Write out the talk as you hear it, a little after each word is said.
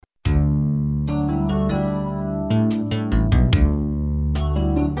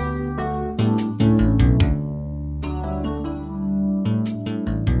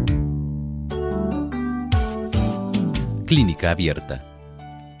Clínica Abierta,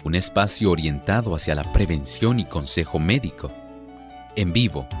 un espacio orientado hacia la prevención y consejo médico, en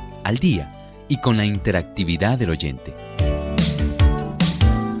vivo, al día y con la interactividad del oyente.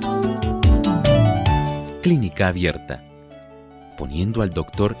 Clínica Abierta, poniendo al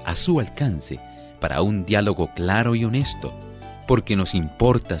doctor a su alcance para un diálogo claro y honesto, porque nos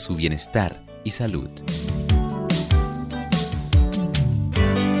importa su bienestar y salud.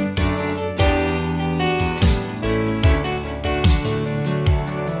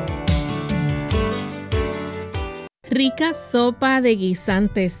 Rica sopa de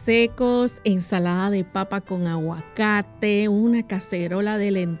guisantes secos, ensalada de papa con aguacate, una cacerola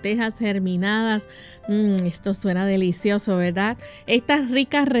de lentejas germinadas. Esto suena delicioso, ¿verdad? Estas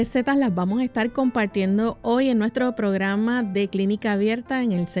ricas recetas las vamos a estar compartiendo hoy en nuestro programa de Clínica Abierta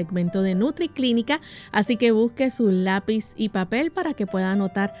en el segmento de NutriClínica. Así que busque su lápiz y papel para que pueda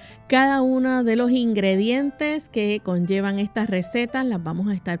anotar cada uno de los ingredientes que conllevan estas recetas. Las vamos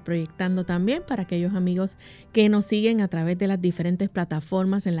a estar proyectando también para aquellos amigos que nos siguen a través de las diferentes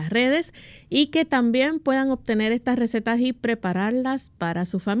plataformas en las redes y que también puedan obtener estas recetas y prepararlas para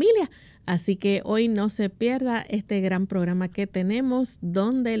su familia. Así que hoy no se pierda este gran programa que tenemos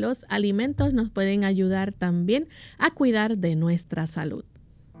donde los alimentos nos pueden ayudar también a cuidar de nuestra salud.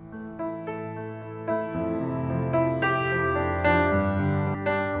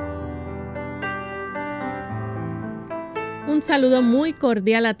 Un saludo muy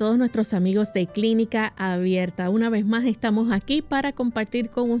cordial a todos nuestros amigos de Clínica Abierta. Una vez más estamos aquí para compartir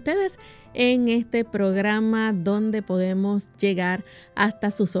con ustedes en este programa donde podemos llegar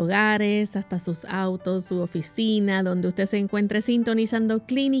hasta sus hogares, hasta sus autos, su oficina, donde usted se encuentre sintonizando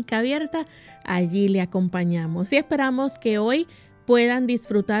Clínica Abierta. Allí le acompañamos y esperamos que hoy puedan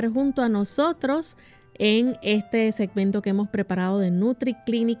disfrutar junto a nosotros en este segmento que hemos preparado de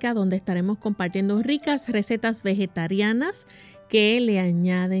NutriClínica, donde estaremos compartiendo ricas recetas vegetarianas que le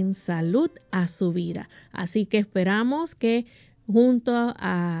añaden salud a su vida. Así que esperamos que junto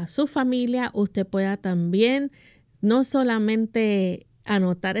a su familia usted pueda también no solamente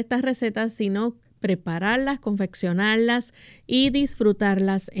anotar estas recetas, sino prepararlas, confeccionarlas y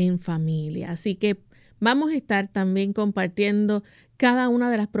disfrutarlas en familia. Así que vamos a estar también compartiendo cada una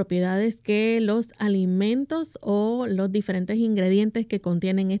de las propiedades que los alimentos o los diferentes ingredientes que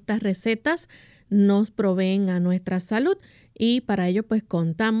contienen estas recetas nos proveen a nuestra salud. Y para ello pues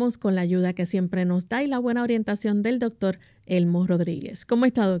contamos con la ayuda que siempre nos da y la buena orientación del doctor Elmo Rodriguez. ¿Cómo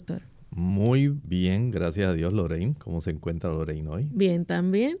está, doctor? Muy bien, gracias a Dios, Lorraine. ¿Cómo se encuentra Lorraine hoy? Bien,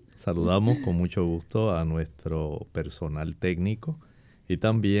 también. Saludamos con mucho gusto a nuestro personal técnico y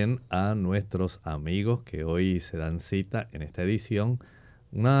también a nuestros amigos que hoy se dan cita en esta edición.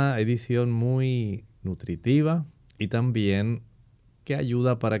 Una edición muy nutritiva y también que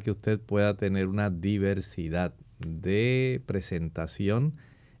ayuda para que usted pueda tener una diversidad de presentación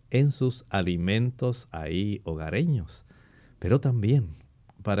en sus alimentos ahí hogareños. Pero también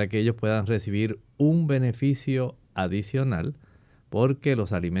para que ellos puedan recibir un beneficio adicional, porque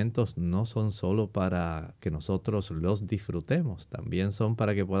los alimentos no son solo para que nosotros los disfrutemos, también son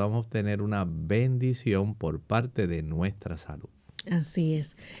para que podamos obtener una bendición por parte de nuestra salud. Así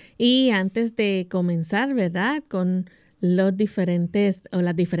es. Y antes de comenzar, ¿verdad?, con las diferentes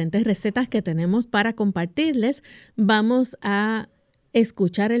recetas que tenemos para compartirles, vamos a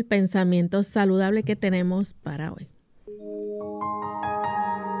escuchar el pensamiento saludable que tenemos para hoy.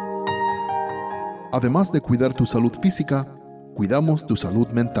 Además de cuidar tu salud física, cuidamos tu salud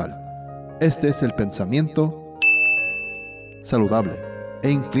mental. Este es el pensamiento saludable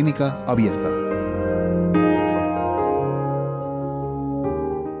en Clínica Abierta.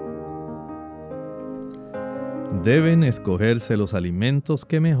 Deben escogerse los alimentos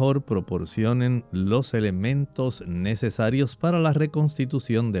que mejor proporcionen los elementos necesarios para la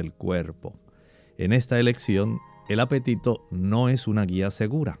reconstitución del cuerpo. En esta elección, el apetito no es una guía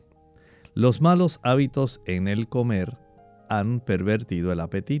segura. Los malos hábitos en el comer han pervertido el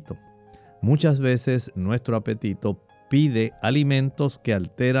apetito. Muchas veces nuestro apetito pide alimentos que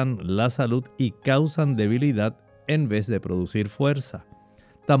alteran la salud y causan debilidad en vez de producir fuerza.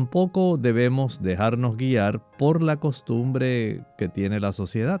 Tampoco debemos dejarnos guiar por la costumbre que tiene la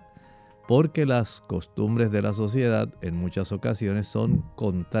sociedad, porque las costumbres de la sociedad en muchas ocasiones son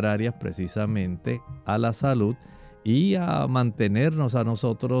contrarias precisamente a la salud y a mantenernos a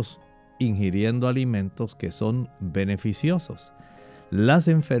nosotros ingiriendo alimentos que son beneficiosos. Las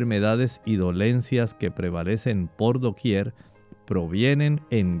enfermedades y dolencias que prevalecen por doquier provienen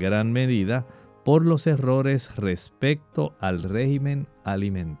en gran medida por los errores respecto al régimen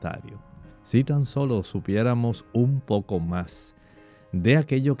alimentario. Si tan solo supiéramos un poco más de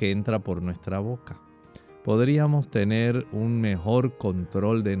aquello que entra por nuestra boca. podríamos tener un mejor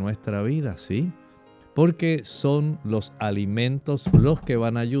control de nuestra vida, ¿sí? Porque son los alimentos los que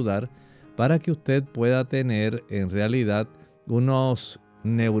van a ayudar para que usted pueda tener en realidad unos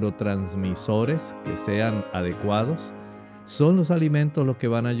neurotransmisores que sean adecuados. Son los alimentos los que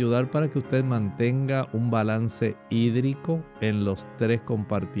van a ayudar para que usted mantenga un balance hídrico en los 3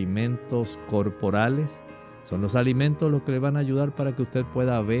 compartimentos corporales. Son los alimentos los que le van a ayudar para que usted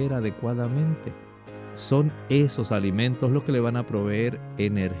pueda ver adecuadamente. Son esos alimentos los que le van a proveer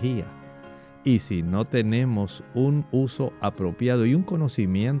energía. Y si no tenemos un uso apropiado y un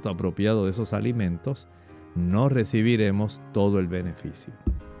conocimiento apropiado de esos alimentos, no recibiremos todo el beneficio.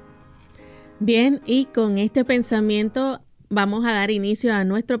 Bien, y con este pensamiento vamos a dar inicio a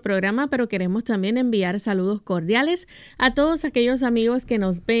nuestro programa, pero queremos también enviar saludos cordiales a todos aquellos amigos que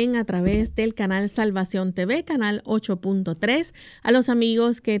nos ven a través del canal Salvación TV, canal 8.3, a los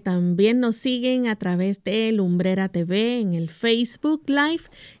amigos que también nos siguen a través de Lumbrera TV en el Facebook Live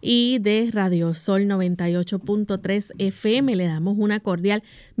y de Radio Sol 98.3 FM. Le damos una cordial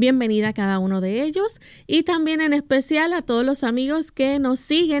bienvenida a cada uno de ellos y también en especial a todos los amigos que nos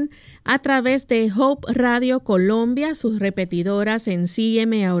siguen a través de Hope Radio Colombia, sus repetidoras en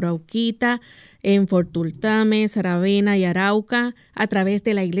Sígueme, Arauquita, en Fortultame, Saravena y Arauca, a través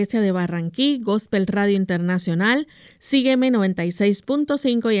de la Iglesia de Barranquí, Gospel Radio Internacional, Sígueme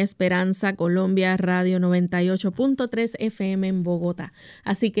 96.5 y Esperanza Colombia Radio 98.3 FM en Bogotá.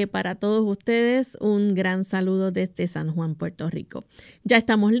 Así que para todos ustedes un gran saludo desde San Juan, Puerto Rico. Ya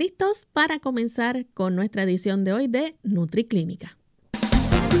estamos listos para comenzar con nuestra edición de hoy de NutriClínica.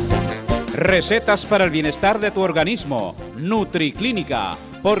 Recetas para el bienestar de tu organismo. NutriClínica,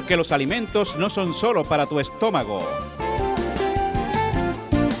 porque los alimentos no son solo para tu estómago.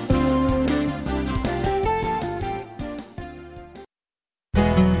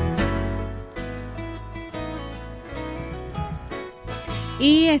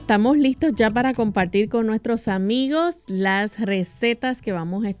 Y estamos listos ya para compartir con nuestros amigos las recetas que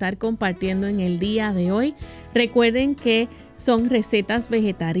vamos a estar compartiendo en el día de hoy. Recuerden que son recetas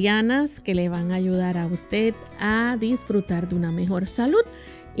vegetarianas que le van a ayudar a usted a disfrutar de una mejor salud.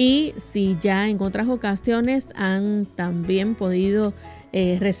 Y si ya en otras ocasiones han también podido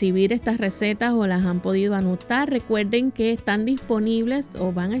recibir estas recetas o las han podido anotar, recuerden que están disponibles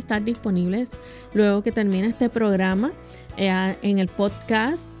o van a estar disponibles luego que termine este programa en el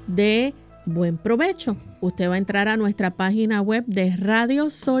podcast de Buen Provecho. Usted va a entrar a nuestra página web de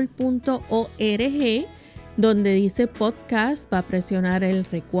radiosol.org, donde dice podcast, va a presionar el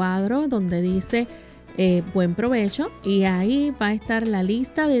recuadro donde dice Buen Provecho, y ahí va a estar la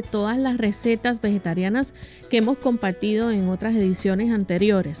lista de todas las recetas vegetarianas que hemos compartido en otras ediciones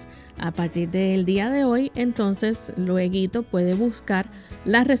anteriores. A partir del día de hoy, entonces, luego puede buscar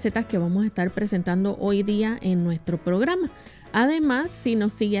las recetas que vamos a estar presentando hoy día en nuestro programa. Además, si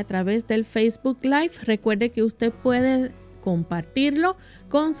nos sigue a través del Facebook Live, recuerde que usted puede compartirlo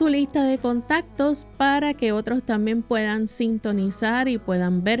con su lista de contactos para que otros también puedan sintonizar y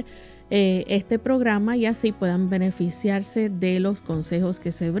puedan ver este programa y así puedan beneficiarse de los consejos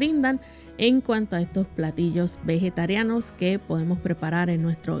que se brindan en cuanto a estos platillos vegetarianos que podemos preparar en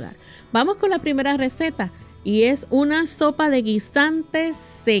nuestro hogar. Vamos con la primera receta y es una sopa de guisantes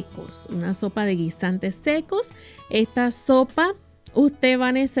secos. Una sopa de guisantes secos. Esta sopa usted va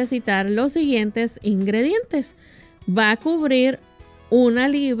a necesitar los siguientes ingredientes. Va a cubrir 1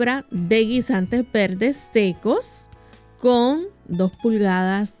 libra de guisantes verdes secos con 2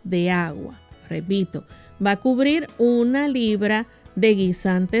 pulgadas de agua. Repito, va a cubrir 1 libra de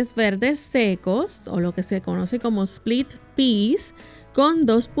guisantes verdes secos o lo que se conoce como split peas con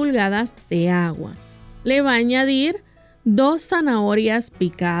 2 pulgadas de agua. Le va a añadir 2 zanahorias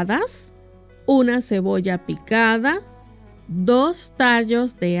picadas, 1 cebolla picada, 2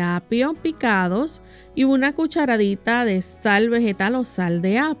 tallos de apio picados y 1 cucharadita de sal vegetal o sal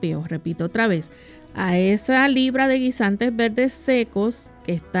de apio. Repito otra vez, a esa libra de guisantes verdes secos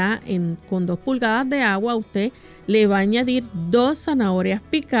que está con 2 pulgadas de agua, usted le va a añadir 2 zanahorias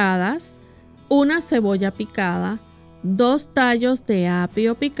picadas, 1 cebolla picada, 2 tallos de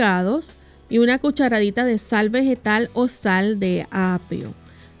apio picados y 1 cucharadita de sal vegetal o sal de apio.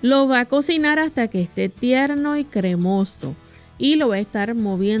 Lo va a cocinar hasta que esté tierno y cremoso y lo va a estar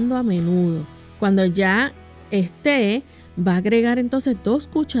moviendo a menudo. Cuando ya esté, va a agregar entonces 2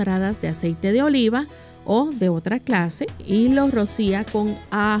 cucharadas de aceite de oliva o de otra clase y lo rocía con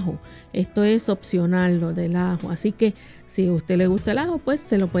ajo. Esto es opcional, lo del ajo, así que si a usted le gusta el ajo, pues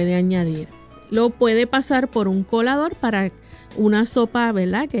se lo puede añadir. Lo puede pasar por un colador para una sopa,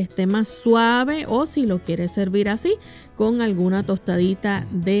 ¿verdad?, que esté más suave, o si lo quiere servir así, con alguna tostadita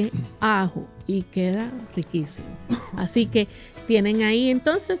de ajo y queda riquísimo. Así que tienen ahí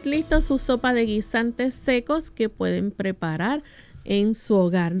entonces lista su sopa de guisantes secos que pueden preparar en su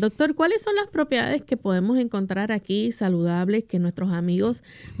hogar. Doctor, ¿cuáles son las propiedades que podemos encontrar aquí saludables que nuestros amigos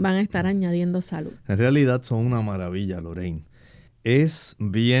van a estar añadiendo salud? En realidad son una maravilla, Lorraine. Es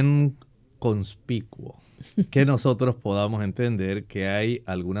bien conspicuo que nosotros podamos entender que hay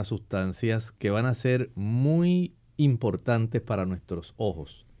algunas sustancias que van a ser muy importantes para nuestros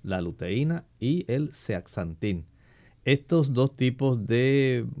ojos, la luteína y el zeaxantín. Estos dos tipos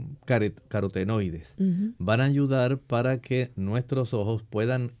de carotenoides van a ayudar para que nuestros ojos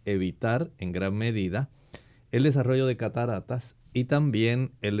puedan evitar en gran medida el desarrollo de cataratas y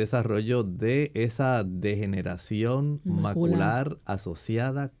también el desarrollo de esa degeneración macular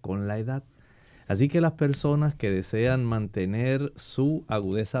asociada con la edad. Así que las personas que desean mantener su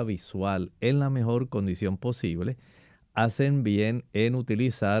agudeza visual en la mejor condición posible, hacen bien en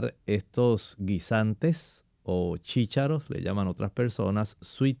utilizar estos guisantes o chícharos, le llaman otras personas,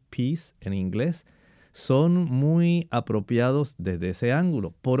 sweet peas en inglés. Son muy apropiados desde ese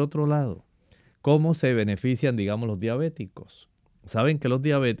ángulo. Por otro lado, ¿cómo se benefician, digamos, los diabéticos? Saben que los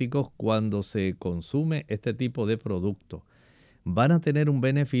diabéticos, cuando se consume este tipo de producto, van a tener un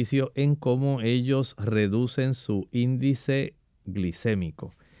beneficio en cómo ellos reducen su índice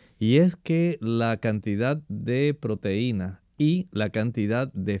glicémico. Y es que la cantidad de proteína y la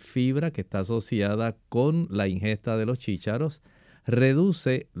cantidad de fibra que está asociada con la ingesta de los chícharos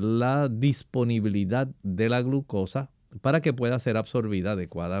reduce la disponibilidad de la glucosa para que pueda ser absorbida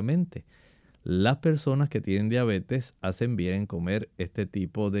adecuadamente. Las personas que tienen diabetes hacen bien en comer este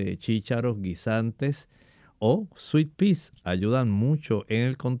tipo de chícharos, guisantes o sweet peas. Ayudan mucho en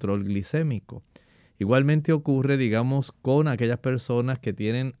el control glicémico. Igualmente ocurre, digamos, con aquellas personas que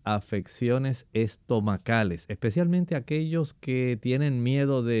tienen afecciones estomacales, especialmente aquellos que tienen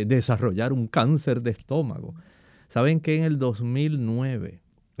miedo de desarrollar un cáncer de estómago. Saben que en el 2009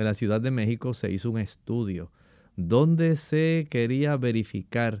 en la Ciudad de México se hizo un estudio donde se quería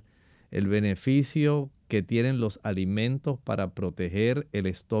verificar el beneficio que tienen los alimentos para proteger el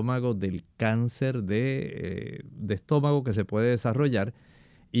estómago del cáncer de estómago que se puede desarrollar.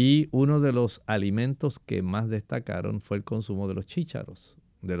 Y uno de los alimentos que más destacaron fue el consumo de los chícharos,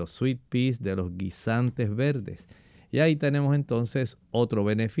 de los sweet peas, de los guisantes verdes. Y ahí tenemos entonces otro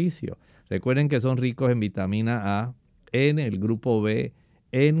beneficio. Recuerden que son ricos en vitamina A, en el grupo B,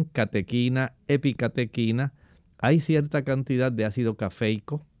 en catequina, epicatequina. Hay cierta cantidad de ácido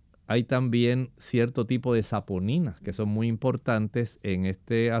cafeico. Hay también cierto tipo de saponinas que son muy importantes en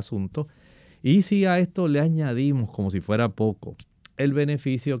este asunto. Y si a esto le añadimos, como si fuera poco, el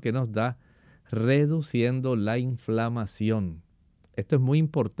beneficio que nos da reduciendo la inflamación. Esto es muy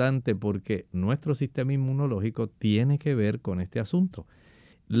importante porque nuestro sistema inmunológico tiene que ver con este asunto.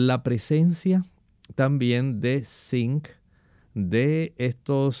 La presencia también de zinc, de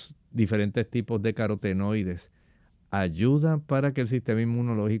estos diferentes tipos de carotenoides, ayuda para que el sistema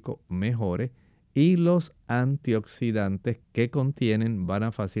inmunológico mejore, y los antioxidantes que contienen van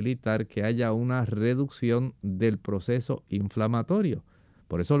a facilitar que haya una reducción del proceso inflamatorio.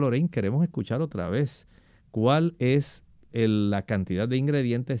 Por eso, Lorraine, queremos escuchar otra vez cuál es la cantidad de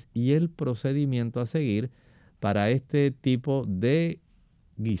ingredientes y el procedimiento a seguir para este tipo de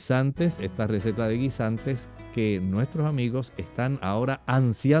guisantes, esta receta de guisantes que nuestros amigos están ahora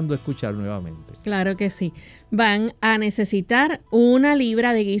ansiando escuchar nuevamente. Claro que sí. Van a necesitar 1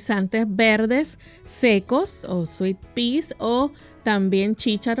 libra de guisantes verdes secos o sweet peas, o también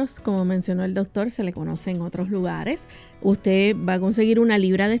chícharos, como mencionó el doctor, se le conoce en otros lugares. Usted va a conseguir 1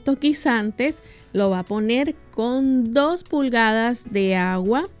 libra de estos guisantes, lo va a poner con 2 pulgadas de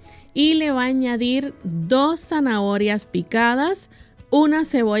agua y le va a añadir 2 zanahorias picadas, 1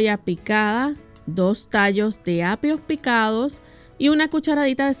 cebolla picada, 2 tallos de apios picados y 1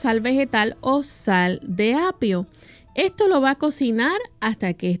 cucharadita de sal vegetal o sal de apio. Esto lo va a cocinar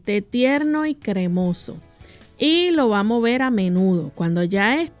hasta que esté tierno y cremoso y lo va a mover a menudo. Cuando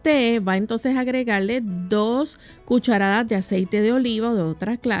ya esté, va entonces a agregarle 2 cucharadas de aceite de oliva o de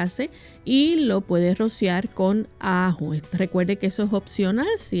otra clase y lo puede rociar con ajo. Recuerde que eso es opcional,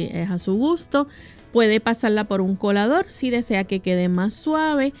 si es a su gusto. Puede pasarla por un colador si desea que quede más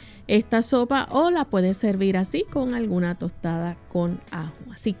suave esta sopa, o la puede servir así con alguna tostada con ajo.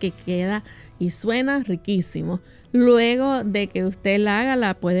 Así que queda y suena riquísimo. Luego de que usted la haga,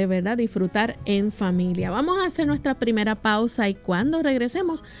 la puede, ¿verdad?, disfrutar en familia. Vamos a hacer nuestra primera pausa y cuando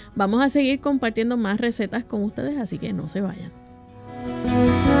regresemos vamos a seguir compartiendo más recetas con ustedes, así que no se vayan.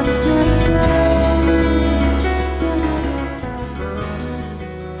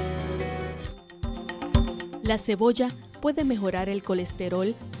 La cebolla puede mejorar el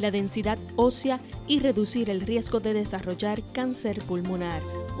colesterol, la densidad ósea y reducir el riesgo de desarrollar cáncer pulmonar.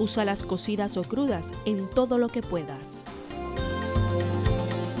 Úsalas cocidas o crudas en todo lo que puedas.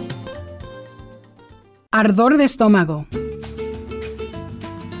 Ardor de estómago.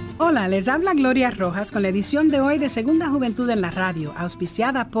 Hola, les habla Gloria Rojas con la edición de hoy de Segunda Juventud en la Radio,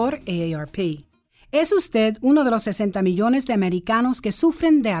 auspiciada por AARP. ¿Es usted uno de los 60 millones de americanos que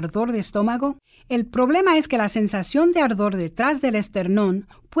sufren de ardor de estómago? El problema es que la sensación de ardor detrás del esternón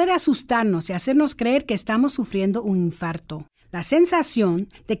puede asustarnos y hacernos creer que estamos sufriendo un infarto. La sensación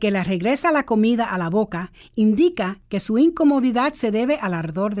de que le regresa la comida a la boca indica que su incomodidad se debe al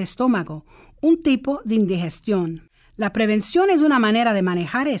ardor de estómago, un tipo de indigestión. La prevención es una manera de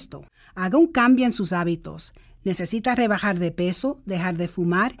manejar esto. Haga un cambio en sus hábitos. Necesita rebajar de peso, dejar de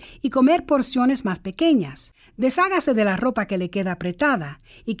fumar y comer porciones más pequeñas. Deshágase de la ropa que le queda apretada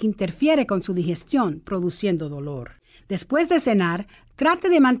y que interfiere con su digestión, produciendo dolor. Después de cenar, trate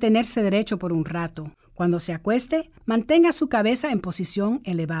de mantenerse derecho por un rato. Cuando se acueste, mantenga su cabeza en posición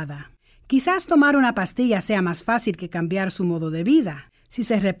elevada. Quizás tomar una pastilla sea más fácil que cambiar su modo de vida. Si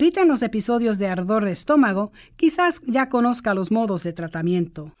se repiten los episodios de ardor de estómago, quizás ya conozca los modos de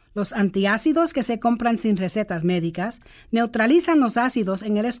tratamiento. Los antiácidos que se compran sin recetas médicas neutralizan los ácidos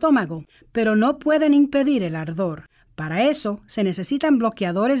en el estómago, pero no pueden impedir el ardor. Para eso, se necesitan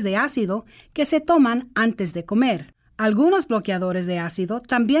bloqueadores de ácido que se toman antes de comer. Algunos bloqueadores de ácido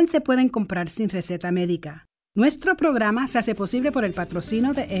también se pueden comprar sin receta médica. Nuestro programa se hace posible por el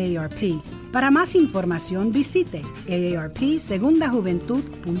patrocinio de AARP. Para más información, visite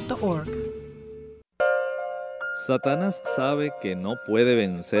aarpsegundajuventud.org. Satanás sabe que no puede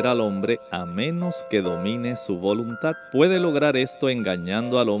vencer al hombre a menos que domine su voluntad. Puede lograr esto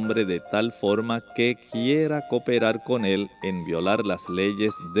engañando al hombre de tal forma que quiera cooperar con él en violar las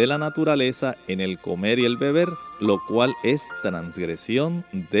leyes de la naturaleza en el comer y el beber, lo cual es transgresión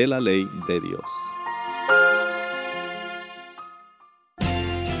de la ley de Dios.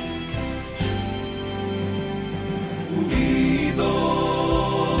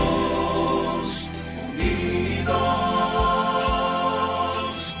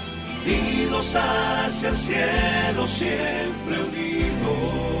 Hacia el cielo siempre unidos,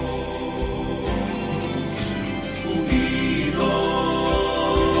 unidos,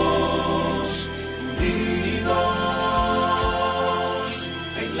 unidos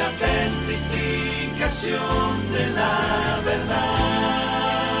en la testificación de la verdad,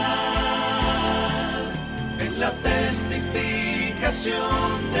 en la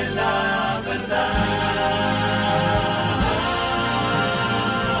testificación de la verdad.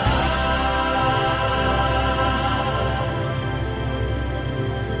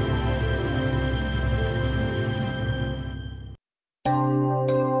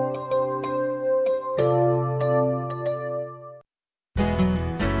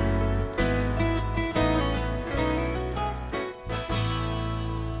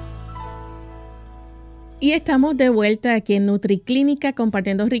 Y estamos de vuelta aquí en NutriClínica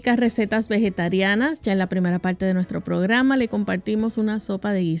compartiendo ricas recetas vegetarianas. Ya en la primera parte de nuestro programa le compartimos una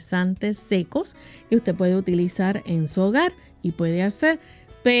sopa de guisantes secos que usted puede utilizar en su hogar y puede hacer.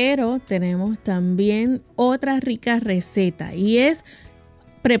 Pero tenemos también otra rica receta y es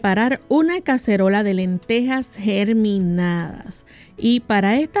preparar una cacerola de lentejas germinadas. Y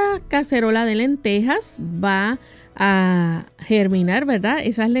para esta cacerola de lentejas va a germinar, ¿verdad?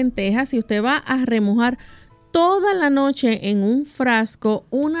 Esas lentejas y usted va a remojar toda la noche en un frasco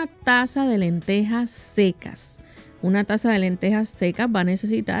una taza de lentejas secas. Una taza de lentejas secas va a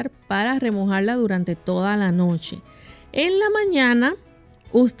necesitar para remojarla durante toda la noche. En la mañana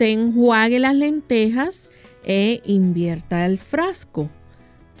usted enjuague las lentejas e invierta el frasco.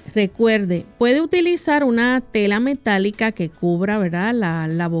 Recuerde, puede utilizar una tela metálica que cubra, ¿verdad?,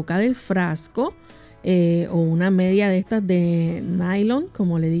 la boca del frasco o una media de estas de nylon,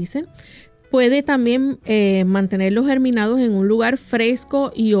 como le dicen. Puede también mantenerlos germinados en un lugar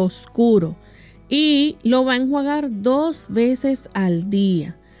fresco y oscuro y lo va a enjuagar 2 veces al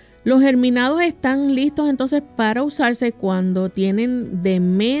día. Los germinados están listos entonces para usarse cuando tienen de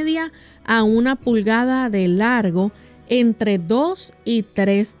media a 1 pulgada de largo entre 2 y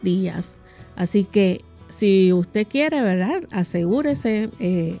 3 días. Así que si usted quiere, ¿verdad?, asegúrese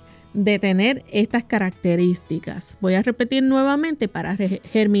de tener estas características. Voy a repetir nuevamente: para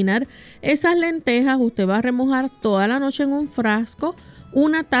germinar esas lentejas, usted va a remojar toda la noche en un frasco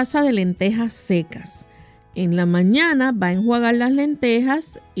una taza de lentejas secas. En la mañana va a enjuagar las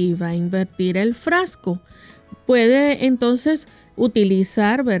lentejas y va a invertir el frasco. Puede entonces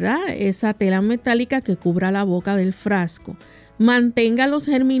utilizar, ¿verdad?, esa tela metálica que cubra la boca del frasco. Mantenga los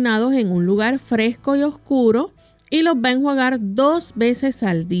germinados en un lugar fresco y oscuro y los va a enjuagar 2 veces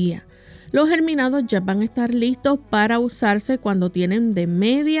al día. Los germinados ya van a estar listos para usarse cuando tienen de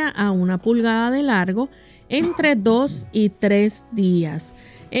media a 1 pulgada de largo, entre 2 y 3 días.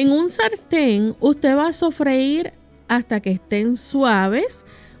 En un sartén usted va a sofreír hasta que estén suaves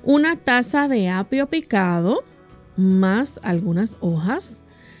 1 taza de apio picado, más algunas hojas,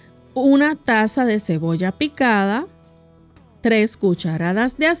 1 taza de cebolla picada, 3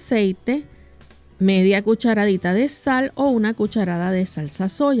 cucharadas de aceite, media cucharadita de sal o 1 cucharada de salsa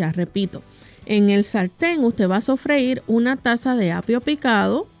soya. Repito, en el sartén usted va a sofreír 1 taza de apio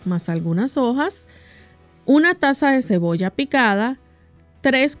picado, más algunas hojas, 1 taza de cebolla picada,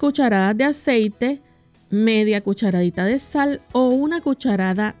 3 cucharadas de aceite, media cucharadita de sal o 1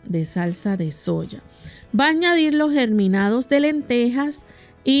 cucharada de salsa de soya. Va a añadir los germinados de lentejas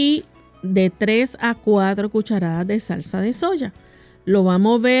y de 3 a 4 cucharadas de salsa de soya. Lo va a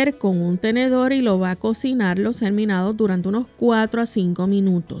mover con un tenedor y lo va a cocinar los germinados durante unos 4 a 5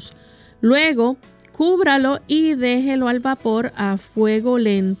 minutos. Luego, cúbralo y déjelo al vapor a fuego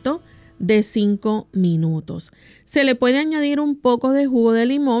lento de 5 minutos. Se le puede añadir un poco de jugo de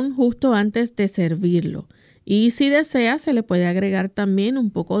limón justo antes de servirlo. Y si desea, se le puede agregar también un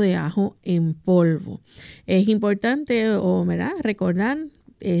poco de ajo en polvo. Es importante, recordar,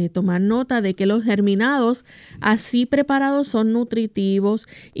 tomar nota de que los germinados así preparados son nutritivos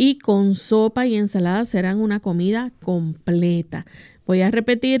y con sopa y ensalada serán una comida completa. Voy a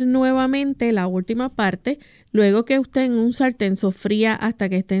repetir nuevamente la última parte. Luego que usted en un sartén sofría hasta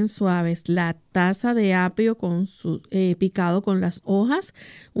que estén suaves la taza de apio picado con las hojas,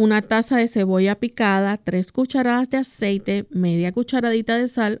 1 taza de cebolla picada, 3 cucharadas de aceite, media cucharadita de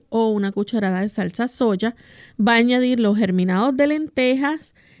sal o 1 cucharada de salsa soya. Va a añadir los germinados de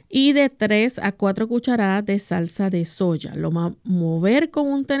lentejas y de 3 a 4 cucharadas de salsa de soya. Lo va a mover con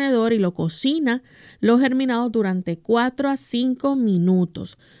un tenedor y lo cocina los germinados durante 4 a 5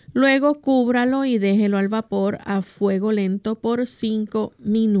 minutos. Luego cúbralo y déjelo al vapor a fuego lento por 5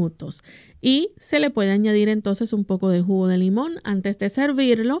 minutos. Y se le puede añadir entonces un poco de jugo de limón antes de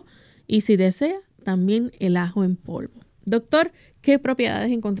servirlo y si desea también el ajo en polvo. Doctor, ¿qué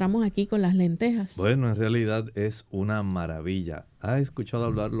propiedades encontramos aquí con las lentejas? Bueno, en realidad es una maravilla. ¿Ha escuchado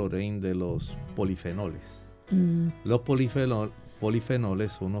hablar, Lorraine, de los polifenoles? Los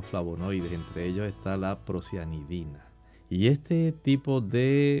polifenoles son unos flavonoides, entre ellos está la procianidina. Y este tipo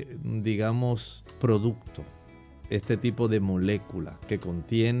de, producto, este tipo de molécula que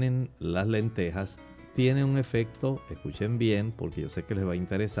contienen las lentejas, tiene un efecto, escuchen bien, porque yo sé que les va a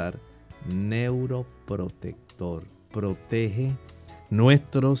interesar, neuroprotector. Protege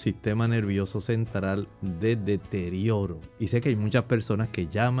nuestro sistema nervioso central de deterioro. Y sé que hay muchas personas que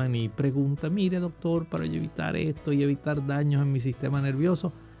llaman y preguntan, mire doctor, para evitar esto y evitar daños en mi sistema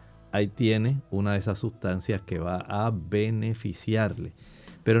nervioso, ahí tiene una de esas sustancias que va a beneficiarle.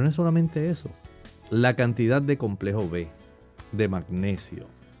 Pero no es solamente eso. La cantidad de complejo B, de magnesio,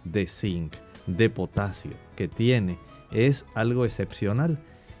 de zinc, de potasio que tiene es algo excepcional.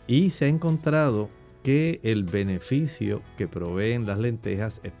 Y se ha encontrado que el beneficio que proveen las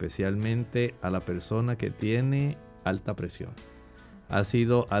lentejas, especialmente a la persona que tiene alta presión, ha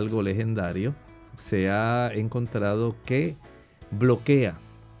sido algo legendario. Se ha encontrado que bloquea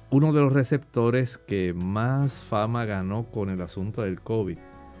uno de los receptores que más fama ganó con el asunto del COVID.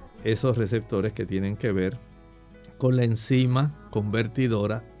 Esos receptores que tienen que ver con la enzima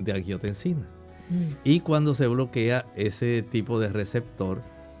convertidora de angiotensina. Y cuando se bloquea ese tipo de receptor,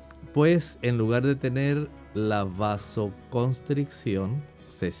 pues en lugar de tener la vasoconstricción,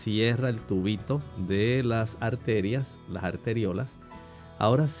 se cierra el tubito de las arterias, las arteriolas,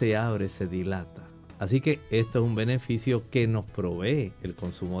 ahora se abre, se dilata. Así que esto es un beneficio que nos provee el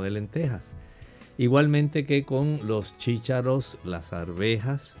consumo de lentejas. Igualmente que con los chícharos, las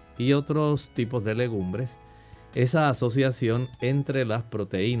arvejas y otros tipos de legumbres, esa asociación entre las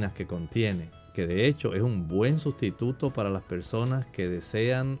proteínas que contiene, que de hecho es un buen sustituto para las personas que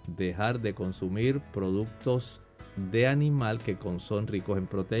desean dejar de consumir productos de animal que son ricos en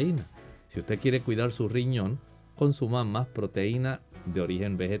proteína. Si usted quiere cuidar su riñón, consuma más proteína de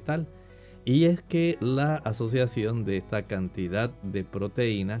origen vegetal. Y es que la asociación de esta cantidad de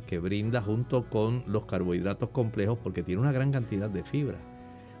proteína que brinda junto con los carbohidratos complejos, porque tiene una gran cantidad de fibra,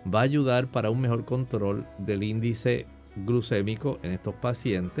 va a ayudar para un mejor control del índice glucémico en estos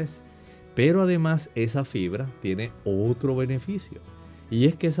pacientes. Pero además esa fibra tiene otro beneficio, y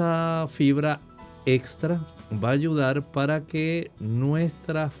es que esa fibra extra va a ayudar para que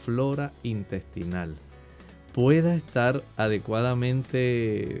nuestra flora intestinal pueda estar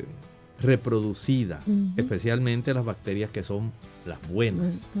adecuadamente reproducida, especialmente las bacterias que son las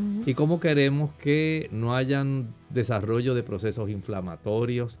buenas. Y cómo queremos que no hayan desarrollo de procesos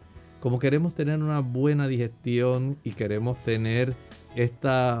inflamatorios, como queremos tener una buena digestión y queremos tener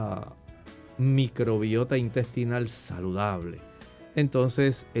esta microbiota intestinal saludable.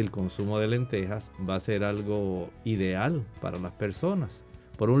 Entonces el consumo de lentejas va a ser algo ideal para las personas.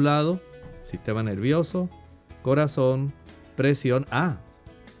 Por un lado, sistema nervioso, corazón, presión.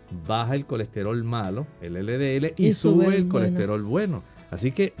 Baja el colesterol malo, el LDL, y sube el colesterol bueno.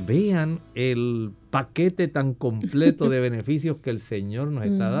 Así que vean el paquete tan completo de beneficios que el Señor nos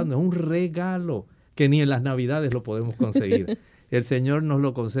está dando. Es un regalo que ni en las Navidades lo podemos conseguir. El Señor nos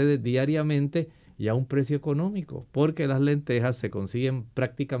lo concede diariamente y a un precio económico, porque las lentejas se consiguen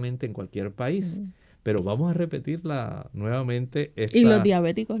prácticamente en cualquier país. Pero vamos a repetirla nuevamente. Y los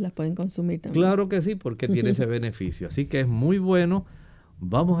diabéticos las pueden consumir también. Claro que sí, porque tiene ese beneficio. Así que es muy bueno.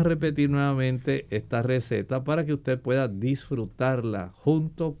 Vamos a repetir nuevamente esta receta para que usted pueda disfrutarla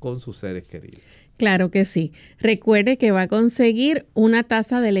junto con sus seres queridos. Claro que sí. Recuerde que va a conseguir una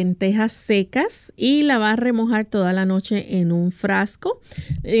taza de lentejas secas y la va a remojar toda la noche en un frasco.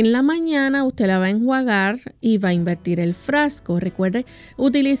 En la mañana usted la va a enjuagar y va a invertir el frasco. Recuerde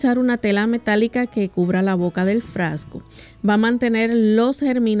utilizar una tela metálica que cubra la boca del frasco. Va a mantener los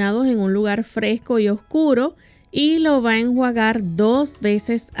germinados en un lugar fresco y oscuro y lo va a enjuagar 2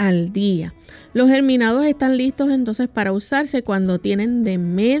 veces al día. Los germinados están listos entonces para usarse cuando tienen de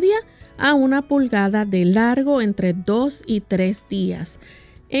media a 1 pulgada de largo entre 2 y 3 días.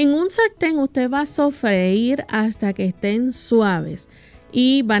 En un sartén usted va a sofreír hasta que estén suaves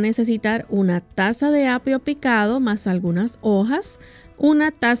y va a necesitar una taza de apio picado más algunas hojas,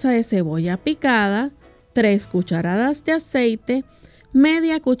 una taza de cebolla picada, 3 cucharadas de aceite,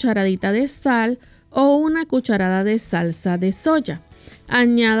 media cucharadita de sal o 1 cucharada de salsa de soya.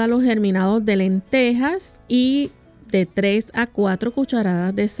 Añada los germinados de lentejas y de 3 a 4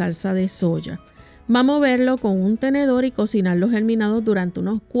 cucharadas de salsa de soya. Va a moverlo con un tenedor y cocinar los germinados durante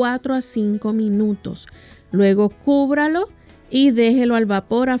unos 4 a 5 minutos. Luego cúbralo y déjelo al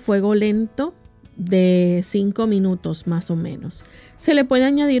vapor a fuego lento de 5 minutos más o menos. Se le puede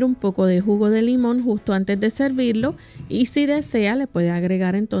añadir un poco de jugo de limón justo antes de servirlo y si desea le puede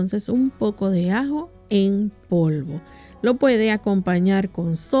agregar entonces un poco de ajo en polvo. Lo puede acompañar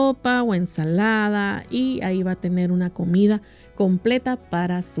con sopa o ensalada y ahí va a tener una comida completa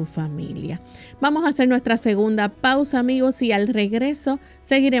para su familia. Vamos a hacer nuestra segunda pausa, amigos, y al regreso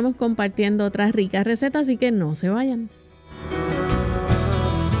seguiremos compartiendo otras ricas recetas, así que no se vayan.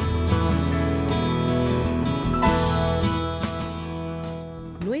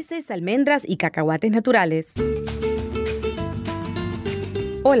 Nueces, almendras y cacahuates naturales.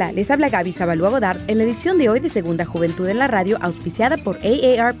 Hola, les habla Gaby Zabalúa Godard en la edición de hoy de Segunda Juventud en la Radio, auspiciada por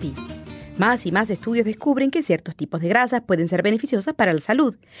AARP. Más y más estudios descubren que ciertos tipos de grasas pueden ser beneficiosas para la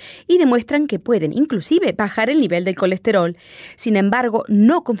salud y demuestran que pueden inclusive bajar el nivel del colesterol. Sin embargo,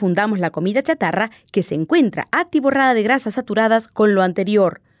 no confundamos la comida chatarra, que se encuentra atiborrada de grasas saturadas, con lo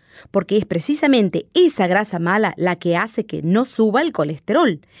anterior, porque es precisamente esa grasa mala la que hace que no suba el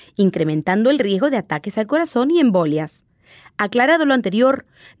colesterol, incrementando el riesgo de ataques al corazón y embolias. Aclarado lo anterior,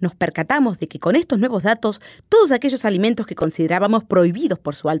 nos percatamos de que con estos nuevos datos, todos aquellos alimentos que considerábamos prohibidos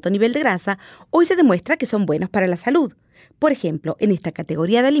por su alto nivel de grasa, hoy se demuestra que son buenos para la salud. Por ejemplo, en esta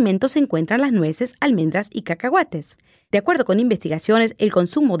categoría de alimentos se encuentran las nueces, almendras y cacahuates. De acuerdo con investigaciones, el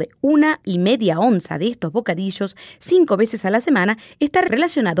consumo de 1,5 onza de estos bocadillos 5 veces a la semana está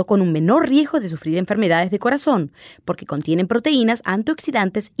relacionado con un menor riesgo de sufrir enfermedades de corazón, porque contienen proteínas,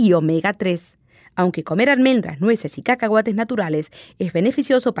 antioxidantes y omega 3. Aunque comer almendras, nueces y cacahuates naturales es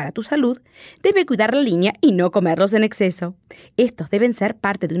beneficioso para tu salud, debe cuidar la línea y no comerlos en exceso. Estos deben ser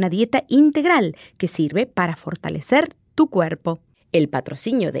parte de una dieta integral que sirve para fortalecer tu cuerpo. El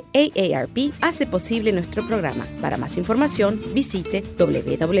patrocinio de AARP hace posible nuestro programa. Para más información, visite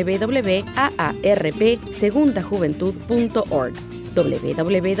www.aarpsegundajuventud.org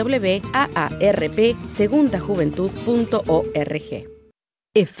www.aarpsegundajuventud.org.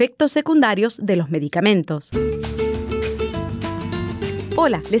 Efectos secundarios de los medicamentos.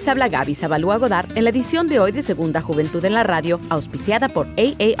 Hola, les habla Gaby Zabalúa Godard en la edición de hoy de Segunda Juventud en la Radio, auspiciada por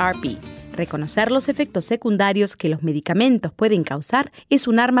AARP. Reconocer los efectos secundarios que los medicamentos pueden causar es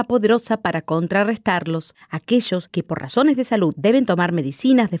un arma poderosa para contrarrestarlos. Aquellos que por razones de salud deben tomar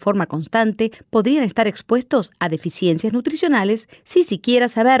medicinas de forma constante podrían estar expuestos a deficiencias nutricionales sin siquiera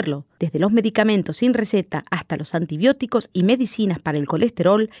saberlo. Desde los medicamentos sin receta hasta los antibióticos y medicinas para el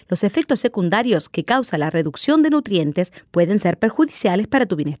colesterol, los efectos secundarios que causa la reducción de nutrientes pueden ser perjudiciales para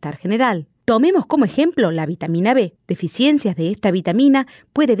tu bienestar general. Tomemos como ejemplo la vitamina B. Deficiencias de esta vitamina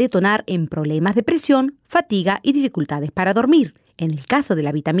puede detonar en problemas de presión, fatiga y dificultades para dormir. En el caso de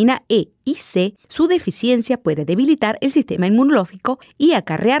la vitamina E y C, su deficiencia puede debilitar el sistema inmunológico y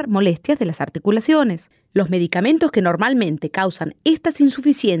acarrear molestias de las articulaciones. Los medicamentos que normalmente causan estas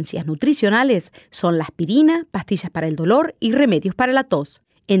insuficiencias nutricionales son la aspirina, pastillas para el dolor y remedios para la tos.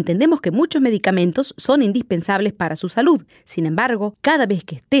 Entendemos que muchos medicamentos son indispensables para su salud. Sin embargo, cada vez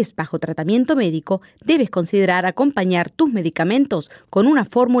que estés bajo tratamiento médico, debes considerar acompañar tus medicamentos con una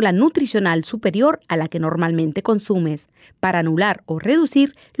fórmula nutricional superior a la que normalmente consumes, para anular o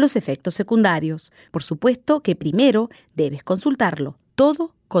reducir los efectos secundarios. Por supuesto que primero debes consultarlo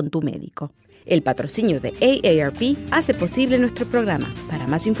todo con tu médico. El patrocinio de AARP hace posible nuestro programa. Para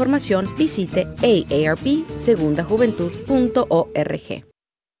más información, visite aarpsegundajuventud.org.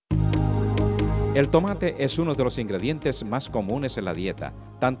 El tomate es uno de los ingredientes más comunes en la dieta,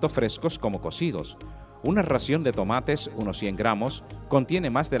 tanto frescos como cocidos. Una ración de tomates, unos 100 gramos, contiene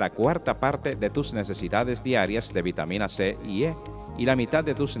más de la cuarta parte de tus necesidades diarias de vitamina C y E, y la mitad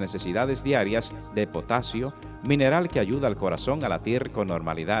de tus necesidades diarias de potasio, mineral que ayuda al corazón a latir con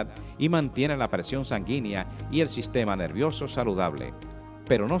normalidad y mantiene la presión sanguínea y el sistema nervioso saludable.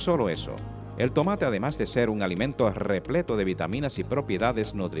 Pero no solo eso. El tomate, además de ser un alimento repleto de vitaminas y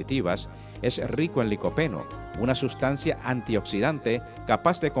propiedades nutritivas, es rico en licopeno, una sustancia antioxidante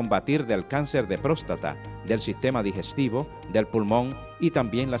capaz de combatir del cáncer de próstata, del sistema digestivo, del pulmón y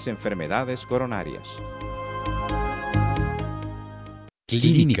también las enfermedades coronarias.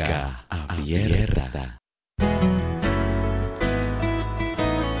 Clínica Abierta.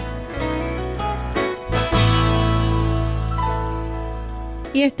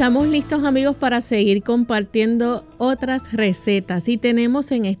 Y estamos listos, amigos, para seguir compartiendo otras recetas. Y tenemos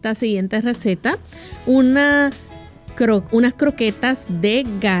en esta siguiente receta unas croquetas de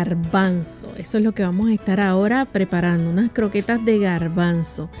garbanzo. Eso es lo que vamos a estar ahora preparando, unas croquetas de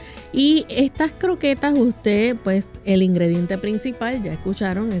garbanzo. Y estas croquetas, usted, pues el ingrediente principal, ya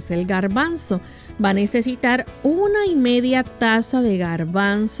escucharon, es el garbanzo. Va a necesitar 1,5 taza de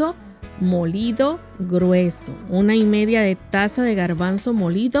garbanzo molido grueso, 1,5 taza de garbanzo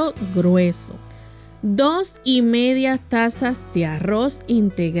molido grueso, 2,5 tazas de arroz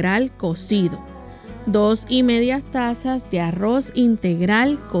integral cocido, 2,5 tazas de arroz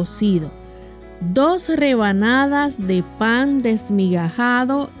integral cocido, 2 rebanadas de pan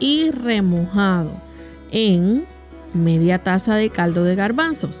desmigajado y remojado en media taza de caldo de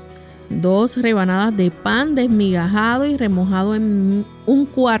garbanzos, 2 rebanadas de pan desmigajado y remojado en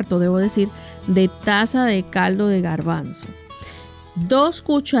 1/4, de taza de caldo de garbanzo. 2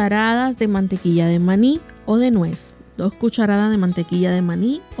 cucharadas de mantequilla de maní o de nuez. 2 cucharadas de mantequilla de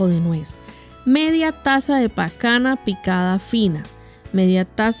maní o de nuez. Media taza de pacana picada fina. Media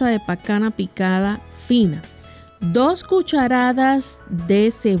taza de pacana picada fina. 2 cucharadas de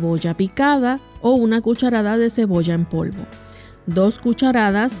cebolla picada o 1 cucharada de cebolla en polvo. 2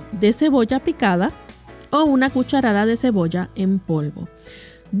 cucharadas de cebolla picada o 1 cucharada de cebolla en polvo.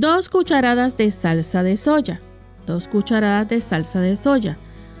 2 cucharadas de salsa de soya. 2 cucharadas de salsa de soya.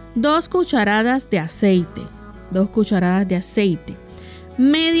 2 cucharadas de aceite. 2 cucharadas de aceite.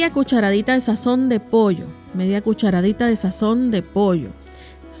 Media cucharadita de sazón de pollo. Media cucharadita de sazón de pollo.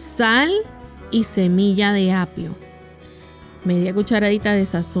 Sal y semilla de apio. Media cucharadita de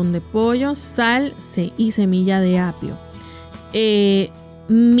sazón de pollo, sal y semilla de apio.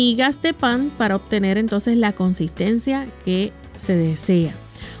 Migas de pan para obtener entonces la consistencia que se desea.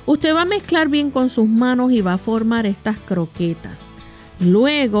 Usted va a mezclar bien con sus manos y va a formar estas croquetas.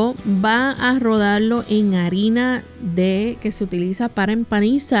 Luego va a rodarlo en harina que se utiliza para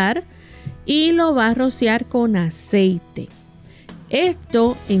empanizar y lo va a rociar con aceite.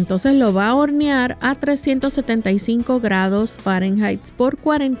 Esto entonces lo va a hornear a 375 grados Fahrenheit por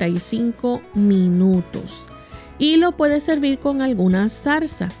 45 minutos. Y lo puede servir con alguna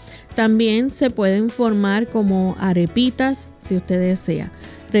salsa. También se pueden formar como arepitas si usted desea.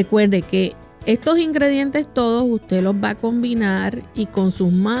 Recuerde que estos ingredientes todos usted los va a combinar y con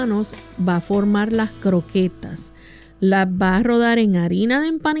sus manos va a formar las croquetas. Las va a rodar en harina de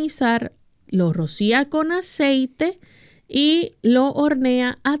empanizar, lo rocía con aceite y lo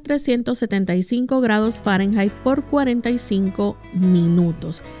hornea a 375 grados Fahrenheit por 45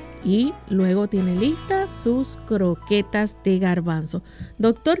 minutos. Y luego tiene listas sus croquetas de garbanzo.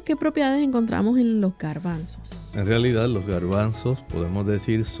 Doctor, ¿qué propiedades encontramos en los garbanzos? En realidad los garbanzos, podemos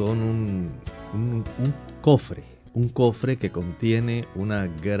decir, son un cofre que contiene una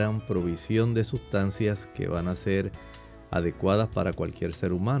gran provisión de sustancias que van a ser adecuadas para cualquier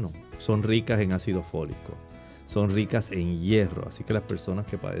ser humano. Son ricas en ácido fólico, son ricas en hierro, así que las personas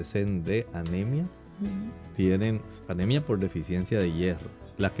que padecen de anemia tienen anemia por deficiencia de hierro.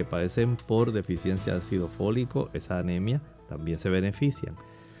 Las que padecen por deficiencia de ácido fólico, esa anemia también se benefician.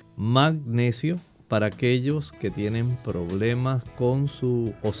 Magnesio para aquellos que tienen problemas con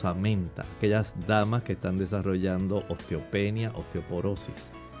su osamenta, aquellas damas que están desarrollando osteopenia, osteoporosis.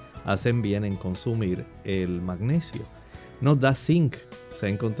 Hacen bien en consumir el magnesio. Nos da zinc. Se ha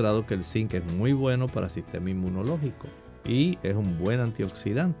encontrado que el zinc es muy bueno para el sistema inmunológico y es un buen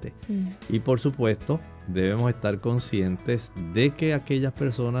antioxidante. Y por supuesto, debemos estar conscientes de que aquellas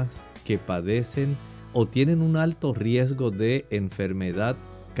personas que padecen o tienen un alto riesgo de enfermedad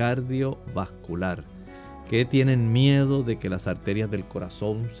cardiovascular, que tienen miedo de que las arterias del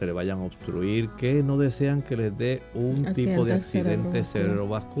corazón se le vayan a obstruir, que no desean que les dé un tipo de accidente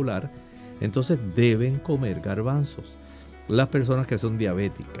cerebrovascular, entonces deben comer garbanzos. Las personas que son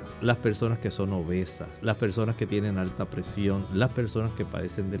diabéticas, las personas que son obesas, las personas que tienen alta presión, las personas que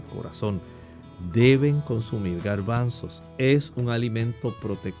padecen del corazón, deben consumir garbanzos. Es un alimento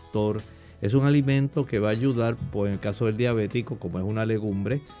protector, es un alimento que va a ayudar, pues en el caso del diabético, como es una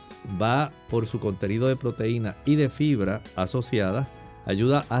legumbre, va por su contenido de proteína y de fibra asociadas,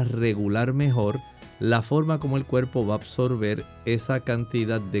 ayuda a regular mejor la forma como el cuerpo va a absorber esa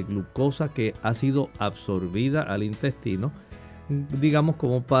cantidad de glucosa que ha sido absorbida al intestino, digamos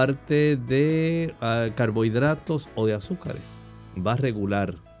como parte de carbohidratos o de azúcares. Va a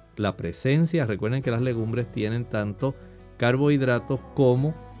regular la presencia. Recuerden que las legumbres tienen tanto carbohidratos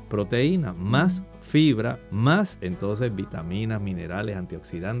como proteína, más fibra, más entonces vitaminas, minerales,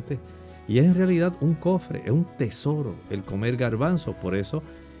 antioxidantes. Y es en realidad un cofre, es un tesoro el comer garbanzos. Por eso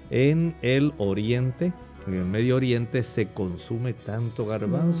en el Oriente, en el Medio Oriente, se consume tanto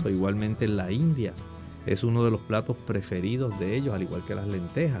garbanzo. Igualmente en la India es uno de los platos preferidos de ellos, al igual que las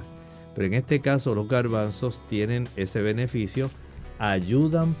lentejas. Pero en este caso los garbanzos tienen ese beneficio,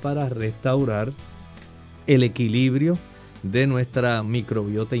 ayudan para restaurar el equilibrio de nuestra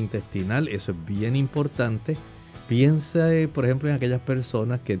microbiota intestinal. Eso es bien importante. Piensa, por ejemplo, en aquellas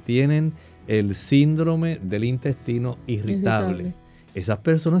personas que tienen el síndrome del intestino irritable. Esas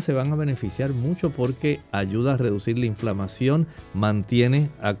personas se van a beneficiar mucho porque ayuda a reducir la inflamación, mantiene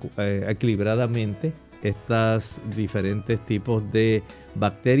equilibradamente estos diferentes tipos de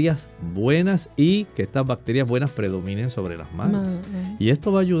bacterias buenas y que estas bacterias buenas predominen sobre las malas. Y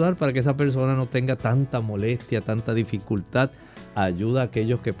esto va a ayudar para que esa persona no tenga tanta molestia, tanta dificultad. Ayuda a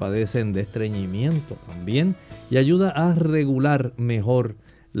aquellos que padecen de estreñimiento también y ayuda a regular mejor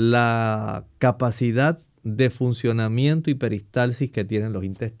la capacidad de funcionamiento y peristalsis que tienen los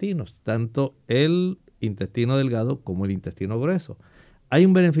intestinos, tanto el intestino delgado como el intestino grueso. Hay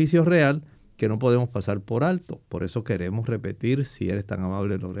un beneficio real que no podemos pasar por alto. Por eso queremos repetir, si eres tan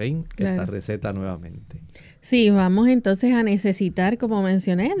amable, Lorraine, esta receta nuevamente. Sí, vamos entonces a necesitar, como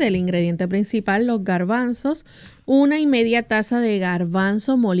mencioné, del ingrediente principal, los garbanzos, 1,5 tazas de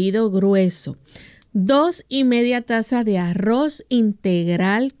garbanzo molido grueso, 2,5 tazas de arroz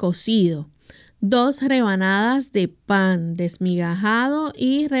integral cocido, 2 rebanadas de pan desmigajado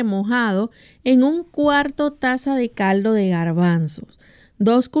y remojado en 1/4 taza de caldo de garbanzos,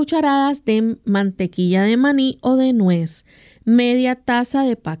 2 cucharadas de mantequilla de maní o de nuez, media taza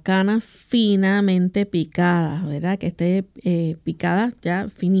de pacana finamente picada, ¿verdad? Que esté picada ya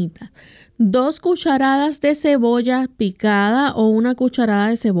finita, 2 cucharadas de cebolla picada o 1 cucharada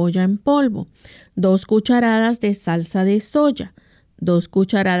de cebolla en polvo, 2 cucharadas de salsa de soya, 2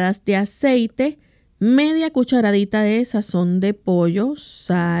 cucharadas de aceite, media cucharadita de sazón de pollo,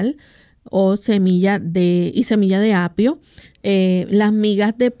 sal o semilla de apio, las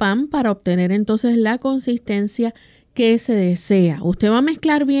migas de pan para obtener entonces la consistencia que se desea. Usted va a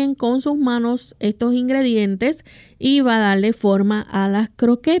mezclar bien con sus manos estos ingredientes y va a darle forma a las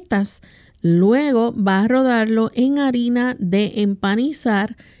croquetas. Luego va a rodarlo en harina de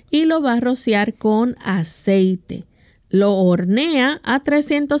empanizar y lo va a rociar con aceite. Lo hornea a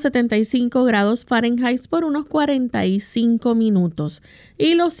 375 grados Fahrenheit por unos 45 minutos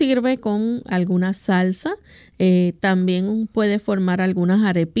y lo sirve con alguna salsa. También puede formar algunas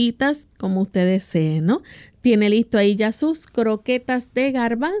arepitas como usted desee, ¿no? Tiene listo ahí ya sus croquetas de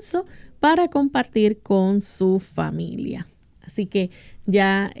garbanzo para compartir con su familia. Así que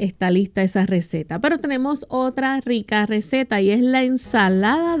ya está lista esa receta. Pero tenemos otra rica receta y es la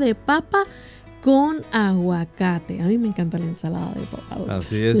ensalada de papa con aguacate. A mí me encanta la ensalada de papa.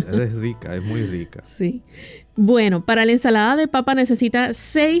 Así es rica, es muy rica. Sí. Bueno, para la ensalada de papa necesita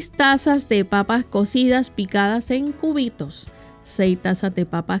 6 tazas de papas cocidas picadas en cubitos, 6 tazas de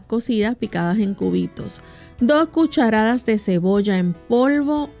papas cocidas picadas en cubitos, 2 cucharadas de cebolla en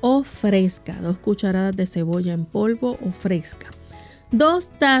polvo o fresca, 2 cucharadas de cebolla en polvo o fresca, 2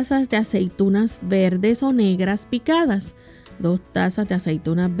 tazas de aceitunas verdes o negras picadas, 2 tazas de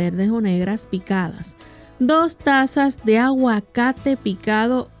aceitunas verdes o negras picadas, 2 tazas de aguacate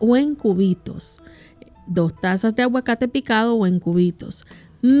picado o en cubitos, 2 tazas de aguacate picado o en cubitos,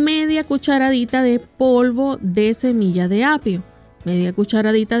 media cucharadita de polvo de semilla de apio, media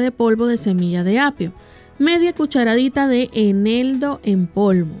cucharadita de polvo de semilla de apio, media cucharadita de eneldo en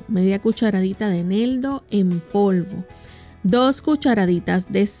polvo, media cucharadita de eneldo en polvo, 2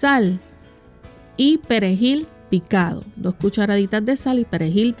 cucharaditas de sal y perejil picado, 2 cucharaditas de sal y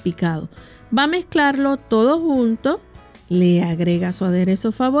perejil picado. Va a mezclarlo todo junto, le agrega su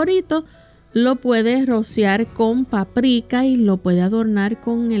aderezo favorito, lo puede rociar con paprika y lo puede adornar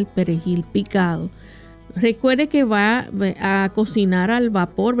con el perejil picado. Recuerde que va a cocinar al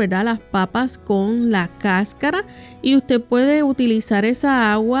vapor, ¿verdad?, las papas con la cáscara, y usted puede utilizar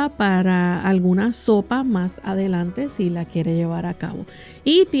esa agua para alguna sopa más adelante si la quiere llevar a cabo.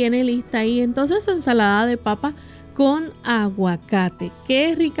 Y tiene lista ahí entonces su ensalada de papa con aguacate.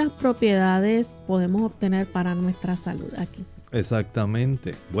 Qué ricas propiedades podemos obtener para nuestra salud aquí.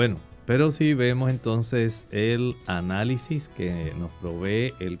 Exactamente. Bueno, pero si vemos entonces el análisis que nos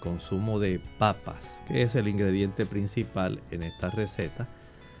provee el consumo de papas, que es el ingrediente principal en esta receta,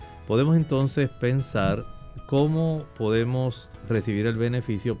 podemos entonces pensar cómo podemos recibir el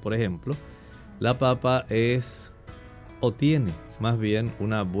beneficio. Por ejemplo, la papa es o tiene más bien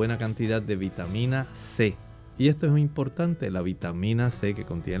una buena cantidad de vitamina C. Y esto es muy importante. La vitamina C que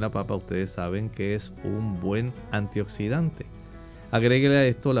contiene la papa, ustedes saben que es un buen antioxidante. Agréguele a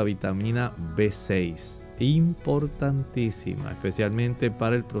esto la vitamina B6, importantísima, especialmente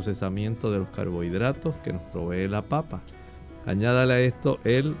para el procesamiento de los carbohidratos que nos provee la papa. Añádale a esto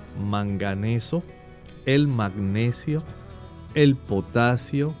el manganeso, el magnesio, el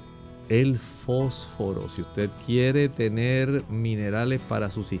potasio, el fósforo. Si usted quiere tener minerales para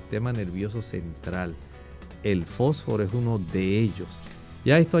su sistema nervioso central, el fósforo es uno de ellos.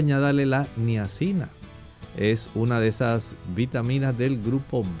 Y a esto añádale la niacina. Es una de esas vitaminas del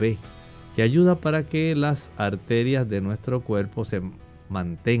grupo B que ayuda para que las arterias de nuestro cuerpo se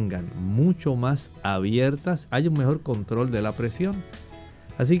mantengan mucho más abiertas, haya un mejor control de la presión.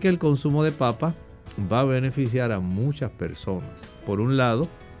 Así que el consumo de papa va a beneficiar a muchas personas. Por un lado,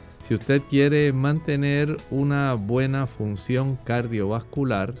 si usted quiere mantener una buena función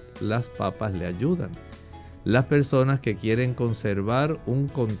cardiovascular, las papas le ayudan. Las personas que quieren conservar un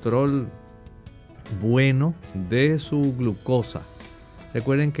control bueno de su glucosa,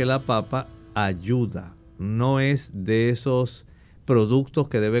 recuerden que la papa ayuda, no es de esos productos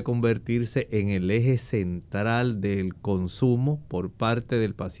que debe convertirse en el eje central del consumo por parte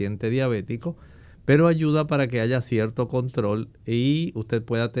del paciente diabético, pero ayuda para que haya cierto control y usted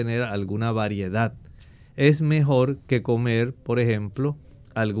pueda tener alguna variedad. Es mejor que comer, por ejemplo,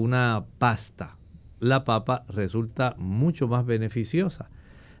 alguna pasta. La papa resulta mucho más beneficiosa.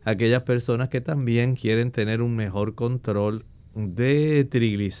 Aquellas personas que también quieren tener un mejor control de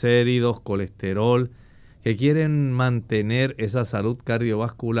triglicéridos, colesterol, que quieren mantener esa salud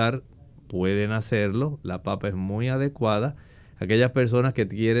cardiovascular, pueden hacerlo. La papa es muy adecuada. Aquellas personas que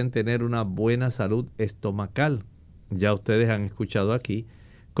quieren tener una buena salud estomacal, ya ustedes han escuchado aquí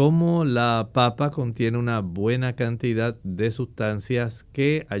cómo la papa contiene una buena cantidad de sustancias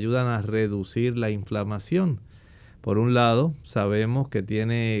que ayudan a reducir la inflamación. Por un lado, sabemos que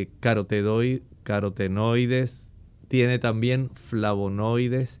tiene carotenoides, tiene también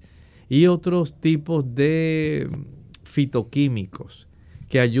flavonoides y otros tipos de fitoquímicos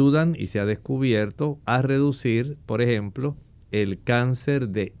que ayudan, y se ha descubierto, a reducir, por ejemplo, el cáncer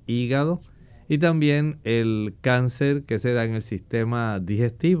de hígado y también el cáncer que se da en el sistema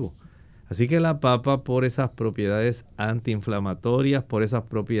digestivo. Así que la papa, por esas propiedades antiinflamatorias, por esas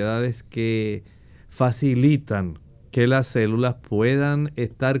propiedades que facilitan que las células puedan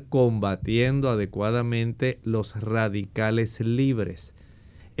estar combatiendo adecuadamente los radicales libres.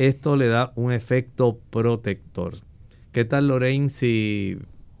 Esto le da un efecto protector. ¿Qué tal, Lorraine, si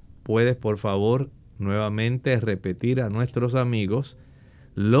puedes, por favor, nuevamente repetir a nuestros amigos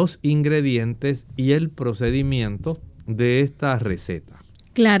los ingredientes y el procedimiento de esta receta?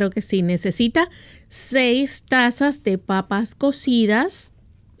 Claro que sí. Necesita 6 tazas de papas cocidas.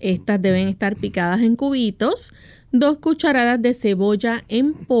 Estas deben estar picadas en cubitos. 2 cucharadas de cebolla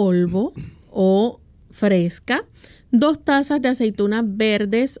en polvo o fresca. 2 tazas de aceitunas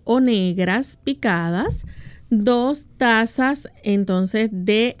verdes o negras picadas. 2 tazas entonces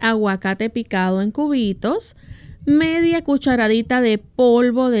de aguacate picado en cubitos. media cucharadita de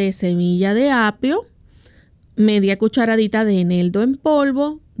polvo de semilla de apio, media cucharadita de eneldo en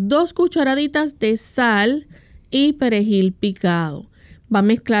polvo, 2 cucharaditas de sal y perejil picado. Va a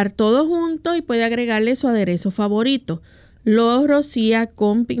mezclar todo junto y puede agregarle su aderezo favorito. Lo rocía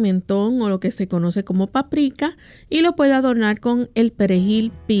con pimentón o lo que se conoce como paprika y lo puede adornar con el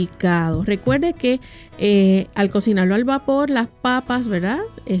perejil picado. Recuerde que al cocinarlo al vapor, las papas, ¿verdad?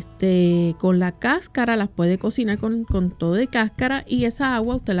 Con la cáscara las puede cocinar con todo de cáscara, y esa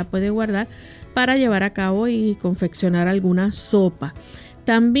agua usted la puede guardar para llevar a cabo y confeccionar alguna sopa.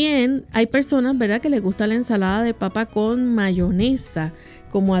 También hay personas, ¿verdad?, que les gusta la ensalada de papa con mayonesa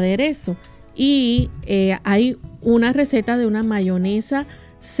como aderezo. Y hay una receta de una mayonesa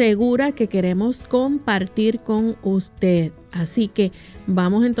segura que queremos compartir con usted. Así que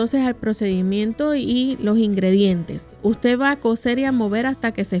vamos entonces al procedimiento y los ingredientes. Usted va a cocer y a mover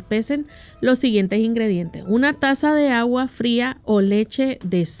hasta que se espesen los siguientes ingredientes: 1 taza de agua fría o leche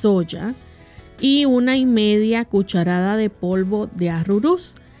de soya y 1,5 cucharadas de polvo de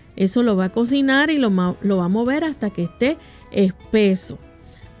arrurús. Eso lo va a cocinar y lo va a mover hasta que esté espeso.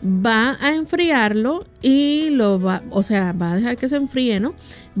 Va a enfriarlo y va a dejar que se enfríe, ¿no?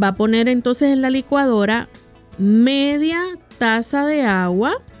 Va a poner entonces en la licuadora media taza de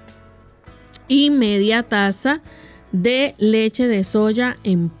agua y media taza de leche de soya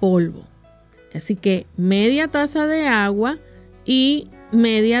en polvo. Así que media taza de agua y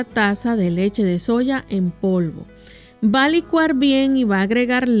media taza de leche de soya en polvo. Va a licuar bien y va a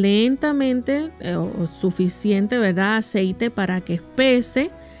agregar lentamente suficiente, ¿verdad?, aceite para que espese.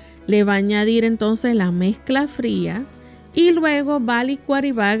 Le va a añadir entonces la mezcla fría y luego va a licuar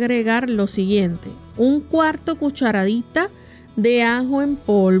y va a agregar lo siguiente: 1/4 cucharadita de ajo en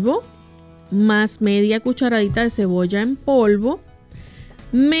polvo, más media cucharadita de cebolla en polvo,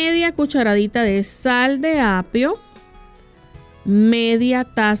 media cucharadita de sal de apio, media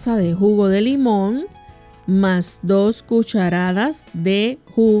taza de jugo de limón, más 2 cucharadas de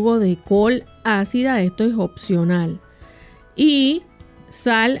jugo de col ácida, esto es opcional, y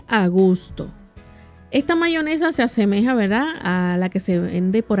sal a gusto. Esta mayonesa se asemeja, ¿verdad?, a la que se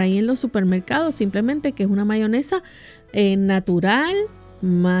vende por ahí en los supermercados, simplemente que es una mayonesa natural,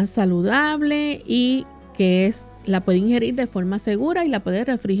 más saludable y que la puede ingerir de forma segura y la puede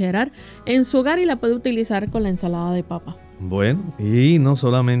refrigerar en su hogar y la puede utilizar con la ensalada de papa. Bueno, y no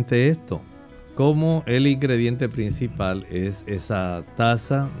solamente esto, como el ingrediente principal es esa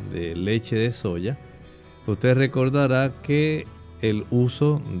taza de leche de soya, usted recordará que el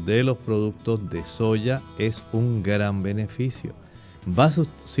uso de los productos de soya es un gran beneficio. Va a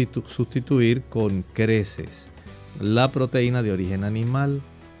sustituir con creces la proteína de origen animal,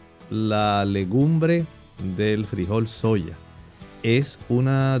 la legumbre del frijol soya. Es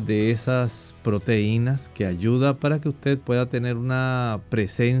una de esas proteínas que ayuda para que usted pueda tener una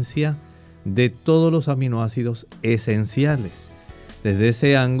presencia de todos los aminoácidos esenciales. Desde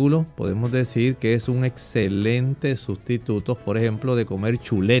ese ángulo podemos decir que es un excelente sustituto, por ejemplo, de comer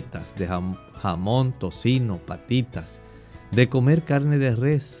chuletas de jamón, tocino, patitas, de comer carne de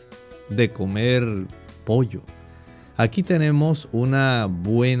res, de comer pollo. Aquí tenemos una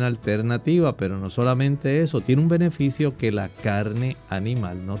buena alternativa, pero no solamente eso, tiene un beneficio que la carne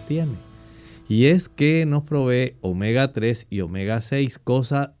animal no tiene. Y es que nos provee omega 3 y omega 6,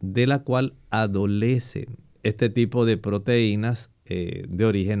 cosa de la cual adolecen este tipo de proteínas de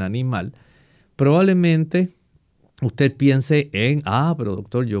origen animal. Probablemente usted piense en, pero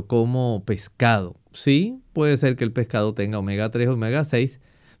doctor, yo como pescado. Sí, puede ser que el pescado tenga omega 3 o omega 6,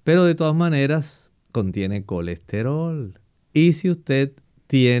 pero de todas maneras contiene colesterol. Y si usted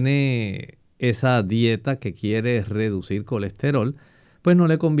tiene esa dieta que quiere reducir colesterol, pues no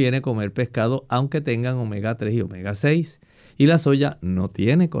le conviene comer pescado aunque tengan omega 3 y omega 6. Y la soya no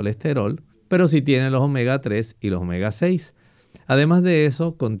tiene colesterol, pero sí tiene los omega 3 y los omega 6. Además de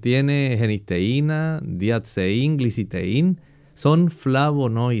eso, contiene genisteína, diaceín, gliciteín. Son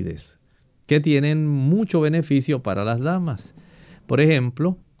flavonoides que tienen mucho beneficio para las damas. Por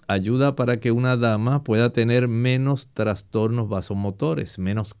ejemplo, ayuda para que una dama pueda tener menos trastornos vasomotores,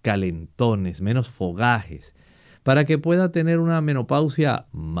 menos calentones, menos fogajes, para que pueda tener una menopausia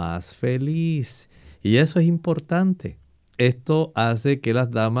más feliz. Y eso es importante. Esto hace que las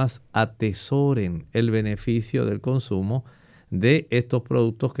damas atesoren el beneficio del consumo de estos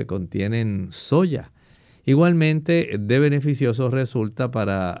productos que contienen soya. Igualmente de beneficioso resulta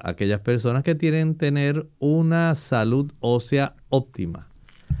para aquellas personas que quieren tener una salud ósea óptima.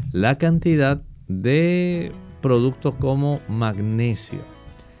 La cantidad de productos como magnesio,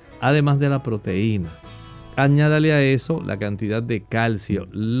 además de la proteína. Añádale a eso la cantidad de calcio.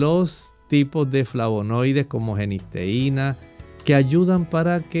 Los tipos de flavonoides como genisteína que ayudan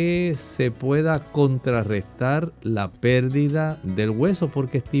para que se pueda contrarrestar la pérdida del hueso,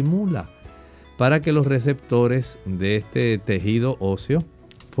 porque estimula para que los receptores de este tejido óseo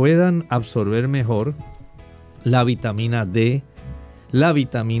puedan absorber mejor la vitamina D, la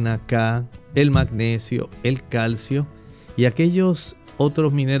vitamina K, el magnesio, el calcio y aquellos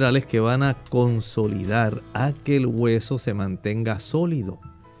otros minerales que van a consolidar a que el hueso se mantenga sólido.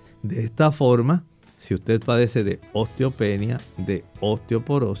 De esta forma, si usted padece de osteopenia, de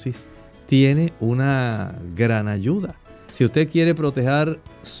osteoporosis, tiene una gran ayuda. Si usted quiere proteger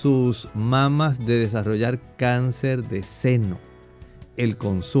sus mamas de desarrollar cáncer de seno, el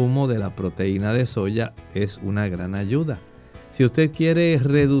consumo de la proteína de soya es una gran ayuda. Si usted quiere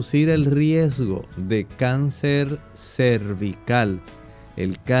reducir el riesgo de cáncer cervical,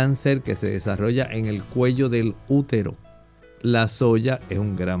 el cáncer que se desarrolla en el cuello del útero, la soya es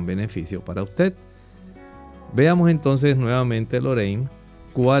un gran beneficio para usted. Veamos entonces nuevamente, Lorraine,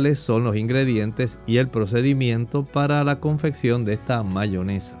 cuáles son los ingredientes y el procedimiento para la confección de esta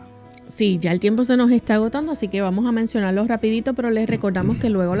mayonesa. Sí, ya el tiempo se nos está agotando, así que vamos a mencionarlos rapidito, pero les recordamos que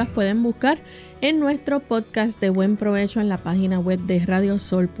luego las pueden buscar en nuestro podcast de Buen Provecho en la página web de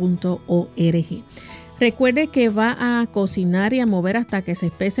radiosol.org. Recuerde que va a cocinar y a mover hasta que se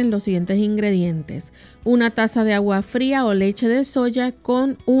espesen los siguientes ingredientes. 1 taza de agua fría o leche de soya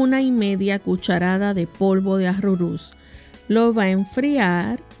con 1,5 cucharadas de polvo de arroz. Lo va a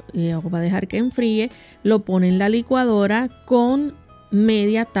enfriar, o va a dejar que enfríe, lo pone en la licuadora con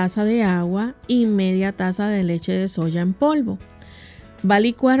media taza de agua y media taza de leche de soya en polvo. Va a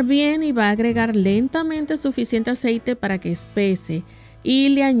licuar bien y va a agregar lentamente suficiente aceite para que espese y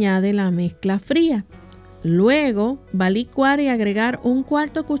le añade la mezcla fría. Luego va a licuar y agregar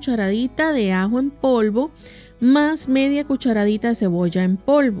 1/4 cucharadita de ajo en polvo más media cucharadita de cebolla en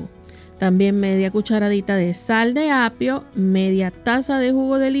polvo. También media cucharadita de sal de apio, media taza de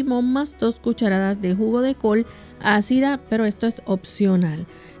jugo de limón más 2 cucharadas de jugo de col ácida, pero esto es opcional.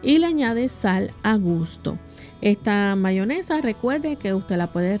 Y le añade sal a gusto. Esta mayonesa, recuerde que usted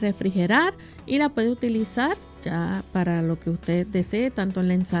la puede refrigerar y la puede utilizar ya para lo que usted desee, tanto en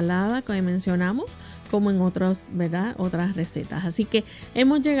la ensalada que mencionamos como en otras recetas. Así que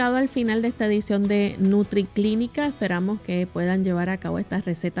hemos llegado al final de esta edición de NutriClínica. Esperamos que puedan llevar a cabo estas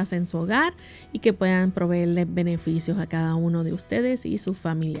recetas en su hogar y que puedan proveerles beneficios a cada uno de ustedes y sus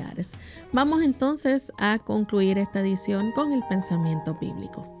familiares. Vamos entonces a concluir esta edición con el pensamiento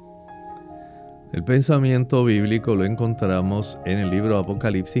bíblico. El pensamiento bíblico lo encontramos en el libro de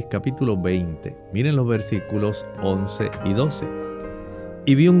Apocalipsis capítulo 20. Miren los versículos 11 y 12.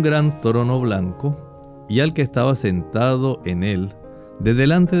 Y vi un gran trono blanco y al que estaba sentado en él, de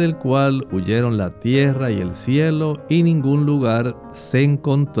delante del cual huyeron la tierra y el cielo, y ningún lugar se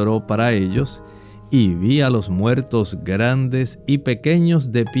encontró para ellos. Y vi a los muertos grandes y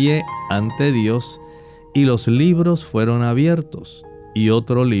pequeños de pie ante Dios, y los libros fueron abiertos. Y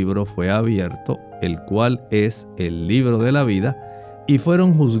otro libro fue abierto, el cual es el libro de la vida, y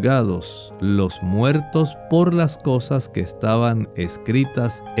fueron juzgados los muertos por las cosas que estaban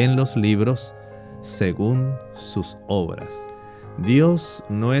escritas en los libros, según sus obras. Dios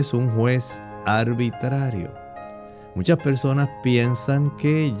no es un juez arbitrario. Muchas personas piensan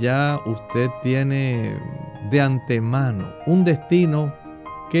que ya usted tiene de antemano un destino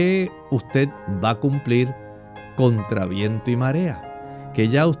que usted va a cumplir contra viento y marea, que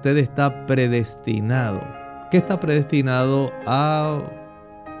ya usted está predestinado, que está predestinado a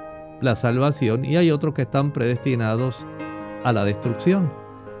la salvación, y hay otros que están predestinados a la destrucción.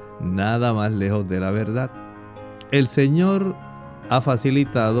 Nada más lejos de la verdad. El Señor ha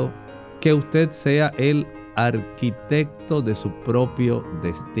facilitado que usted sea el arquitecto de su propio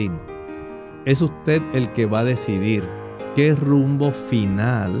destino. Es usted el que va a decidir qué rumbo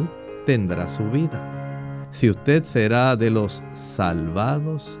final tendrá su vida. Si usted será de los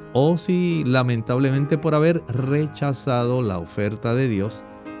salvados o si lamentablemente por haber rechazado la oferta de Dios,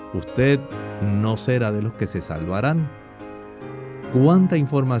 usted no será de los que se salvarán. Cuánta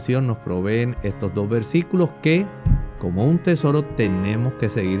información nos proveen estos dos versículos que, como un tesoro, tenemos que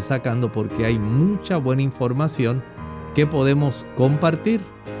seguir sacando, porque hay mucha buena información que podemos compartir.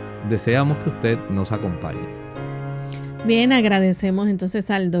 Deseamos que usted nos acompañe. Bien, agradecemos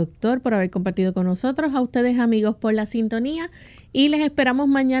entonces al doctor por haber compartido con nosotros, a ustedes amigos por la sintonía, y les esperamos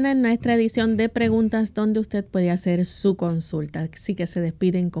mañana en nuestra edición de preguntas donde usted puede hacer su consulta. Así que se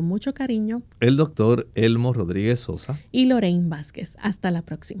despiden con mucho cariño el doctor Elmo Rodriguez Sosa y Lorraine Vázquez. Hasta la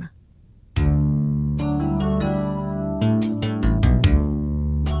próxima.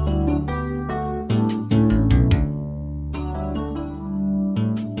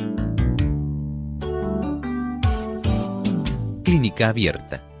 Clínica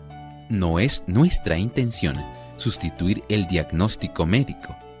Abierta. No es nuestra intención sustituir el diagnóstico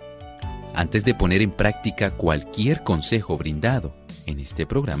médico. Antes de poner en práctica cualquier consejo brindado en este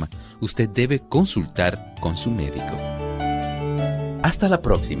programa, usted debe consultar con su médico. Hasta la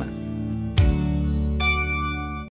próxima.